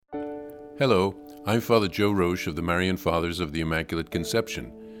Hello, I'm Father Joe Roche of the Marian Fathers of the Immaculate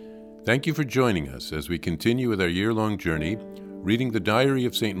Conception. Thank you for joining us as we continue with our year-long journey, reading the diary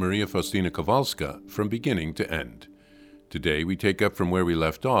of St. Maria Faustina Kowalska from beginning to end. Today we take up from where we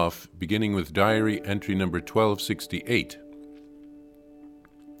left off, beginning with diary entry number 1268.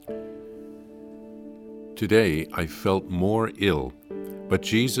 Today I felt more ill, but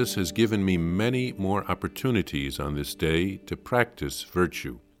Jesus has given me many more opportunities on this day to practice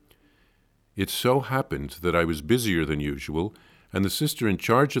virtue. It so happened that I was busier than usual, and the sister in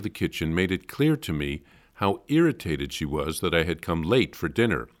charge of the kitchen made it clear to me how irritated she was that I had come late for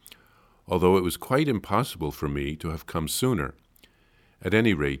dinner, although it was quite impossible for me to have come sooner. At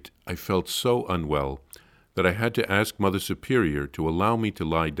any rate, I felt so unwell that I had to ask Mother Superior to allow me to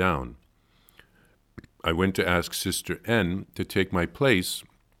lie down. I went to ask Sister N to take my place,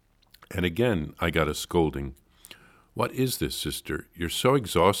 and again I got a scolding. "What is this, sister? You're so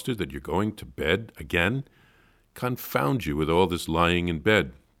exhausted that you're going to bed again? Confound you with all this lying in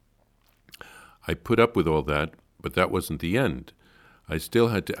bed." I put up with all that, but that wasn't the end. I still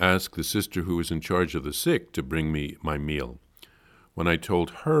had to ask the sister who was in charge of the sick to bring me my meal. When I told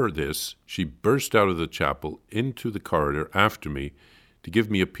her this, she burst out of the chapel into the corridor after me to give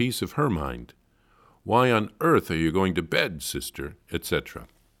me a piece of her mind. "Why on earth are you going to bed, sister?" etc.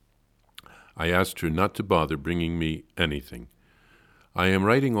 I asked her not to bother bringing me anything. I am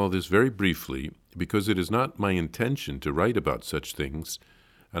writing all this very briefly because it is not my intention to write about such things,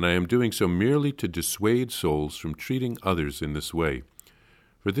 and I am doing so merely to dissuade souls from treating others in this way,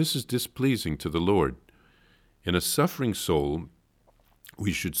 for this is displeasing to the Lord. In a suffering soul,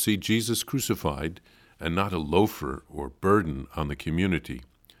 we should see Jesus crucified and not a loafer or burden on the community.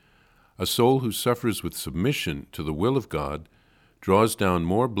 A soul who suffers with submission to the will of God draws down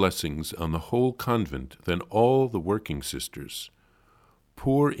more blessings on the whole convent than all the working sisters.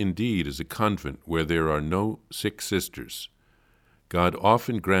 Poor indeed is a convent where there are no sick sisters. God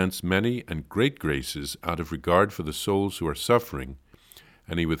often grants many and great graces out of regard for the souls who are suffering,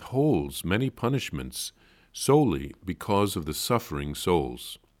 and he withholds many punishments solely because of the suffering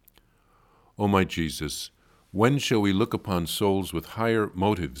souls. O my Jesus, when shall we look upon souls with higher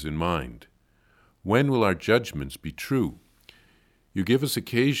motives in mind? When will our judgments be true? You give us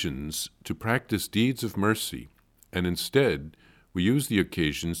occasions to practice deeds of mercy, and instead we use the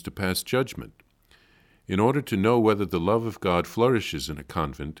occasions to pass judgment. In order to know whether the love of God flourishes in a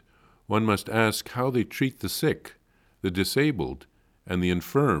convent, one must ask how they treat the sick, the disabled, and the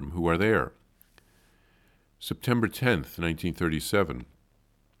infirm who are there. September 10th, 1937.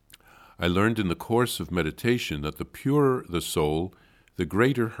 I learned in the course of meditation that the purer the soul, the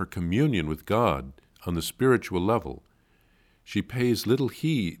greater her communion with God on the spiritual level. She pays little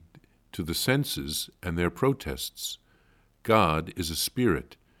heed to the senses and their protests. God is a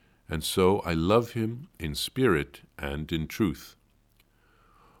spirit, and so I love him in spirit and in truth.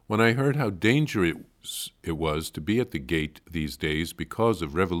 When I heard how dangerous it was to be at the gate these days because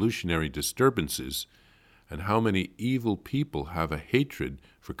of revolutionary disturbances, and how many evil people have a hatred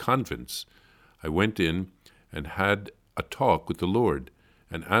for convents, I went in and had a talk with the Lord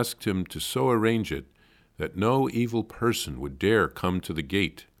and asked him to so arrange it that no evil person would dare come to the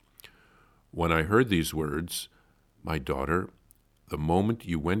gate. When I heard these words, "My daughter, the moment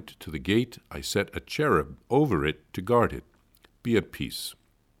you went to the gate, I set a cherub over it to guard it. Be at peace."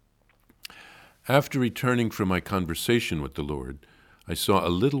 After returning from my conversation with the Lord, I saw a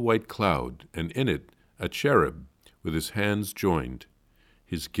little white cloud, and in it a cherub with his hands joined.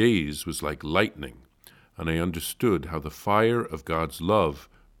 His gaze was like lightning, and I understood how the fire of God's love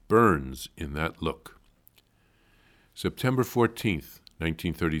burns in that look. September 14th,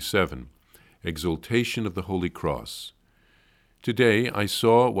 1937, Exaltation of the Holy Cross. Today I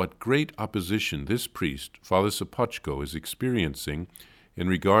saw what great opposition this priest, Father Sopoćko, is experiencing in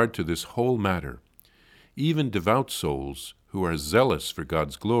regard to this whole matter. Even devout souls who are zealous for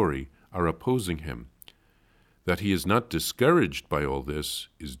God's glory are opposing him. That he is not discouraged by all this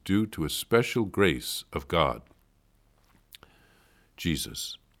is due to a special grace of God.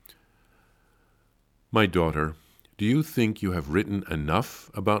 Jesus. My daughter, do you think you have written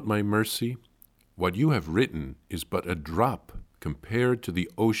enough about my mercy? What you have written is but a drop compared to the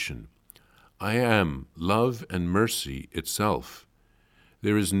ocean. I am love and mercy itself.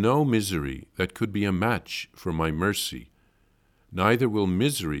 There is no misery that could be a match for my mercy. Neither will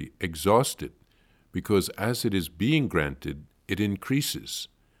misery exhaust it, because as it is being granted, it increases.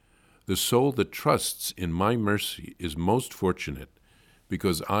 The soul that trusts in my mercy is most fortunate,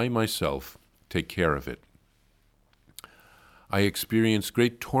 because I myself take care of it. I experience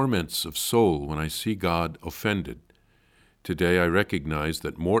great torments of soul when I see God offended. Today I recognized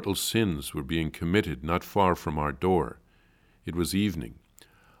that mortal sins were being committed not far from our door. It was evening.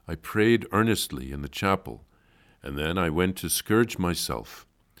 I prayed earnestly in the chapel, and then I went to scourge myself.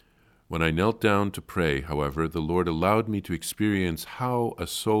 When I knelt down to pray, however, the Lord allowed me to experience how a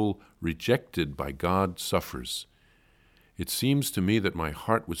soul rejected by God suffers. It seems to me that my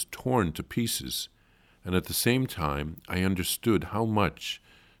heart was torn to pieces, and at the same time I understood how much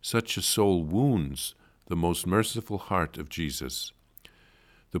such a soul wounds the most merciful heart of Jesus.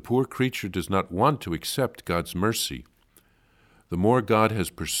 The poor creature does not want to accept God's mercy. The more God has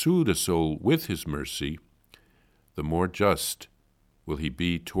pursued a soul with his mercy, the more just will he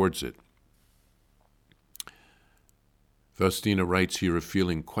be towards it. Faustina writes here of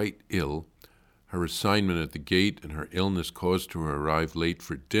feeling quite ill. Her assignment at the gate and her illness caused her to arrive late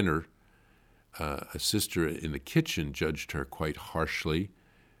for dinner. A sister in the kitchen judged her quite harshly,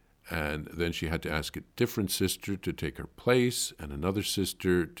 and then she had to ask a different sister to take her place and another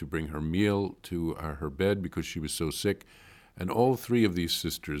sister to bring her meal to her bed because she was so sick. And all three of these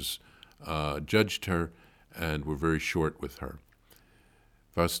sisters judged her and were very short with her.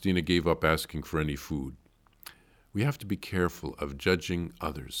 Faustina gave up asking for any food. We have to be careful of judging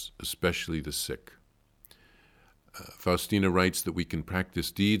others, especially the sick. Faustina writes that we can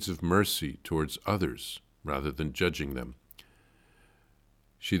practice deeds of mercy towards others rather than judging them.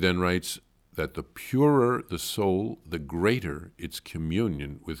 She then writes that the purer the soul, the greater its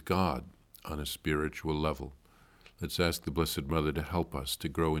communion with God on a spiritual level. Let's ask the Blessed Mother to help us to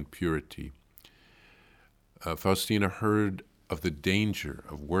grow in purity. Faustina heard of the danger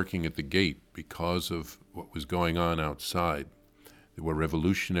of working at the gate because of what was going on outside. There were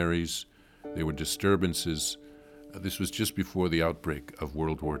revolutionaries, there were disturbances. This was just before the outbreak of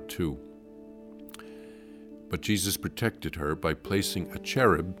World War II. But Jesus protected her by placing a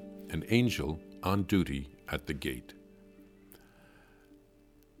cherub, an angel, on duty at the gate.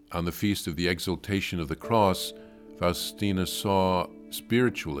 On the feast of the Exaltation of the Cross, Faustina saw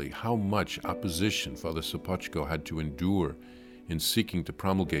spiritually how much opposition Father Sopocko had to endure in seeking to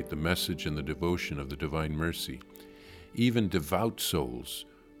promulgate the message and the devotion of the Divine Mercy. Even devout souls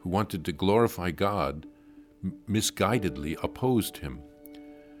who wanted to glorify God misguidedly opposed him.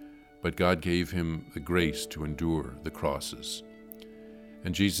 But God gave him the grace to endure the crosses.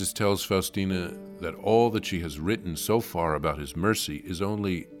 And Jesus tells Faustina that all that she has written so far about his mercy is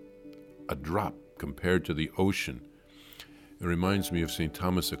only a drop compared to the ocean. It reminds me of St.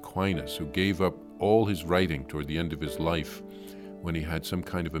 Thomas Aquinas, who gave up all his writing toward the end of his life when he had some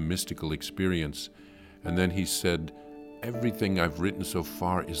kind of a mystical experience. And then he said, "Everything I've written so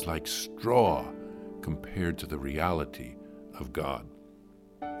far is like straw compared to the reality of God."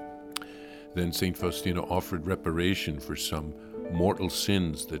 Then St. Faustina offered reparation for some mortal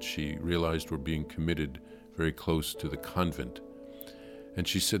sins that she realized were being committed very close to the convent. And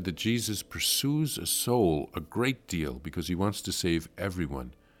she said that Jesus pursues a soul a great deal because he wants to save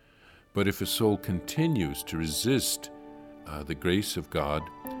everyone. But if a soul continues to resist the grace of God,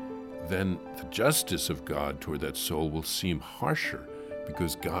 then the justice of God toward that soul will seem harsher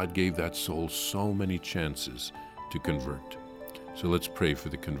because God gave that soul so many chances to convert. So let's pray for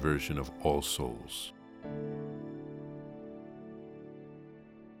the conversion of all souls.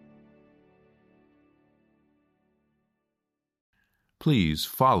 Please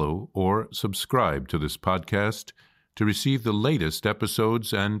follow or subscribe to this podcast to receive the latest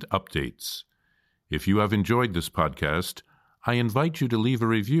episodes and updates. If you have enjoyed this podcast, I invite you to leave a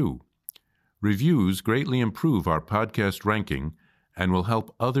review. Reviews greatly improve our podcast ranking and will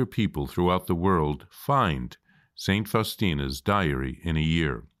help other people throughout the world find St. Faustina's Diary in a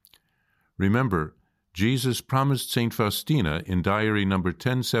Year. Remember, Jesus promised St. Faustina in Diary number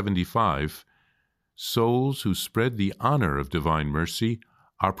 1075, souls who spread the honor of divine mercy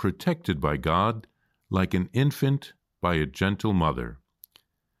are protected by God like an infant by a gentle mother.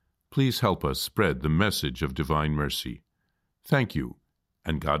 Please help us spread the message of divine mercy. Thank you,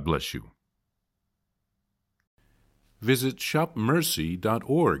 and God bless you. Visit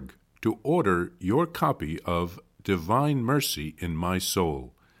shopmercy.org to order your copy of Divine Mercy in My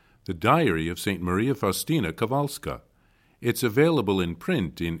Soul, the Diary of St. Maria Faustina Kowalska. It's available in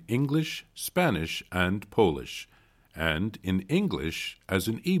print in English, Spanish, and Polish, and in English as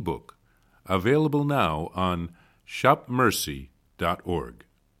an e-book, available now on shopmercy.org.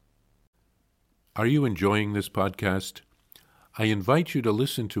 Are you enjoying this podcast? I invite you to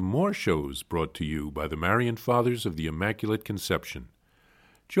listen to more shows brought to you by the Marian Fathers of the Immaculate Conception.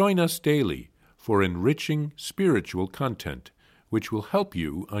 Join us daily for enriching spiritual content, which will help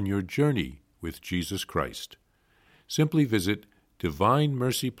you on your journey with Jesus Christ. Simply visit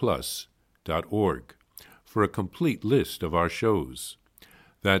divinemercyplus.org. for a complete list of our shows.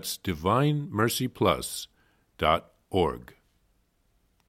 That's DivineMercyPlus.org.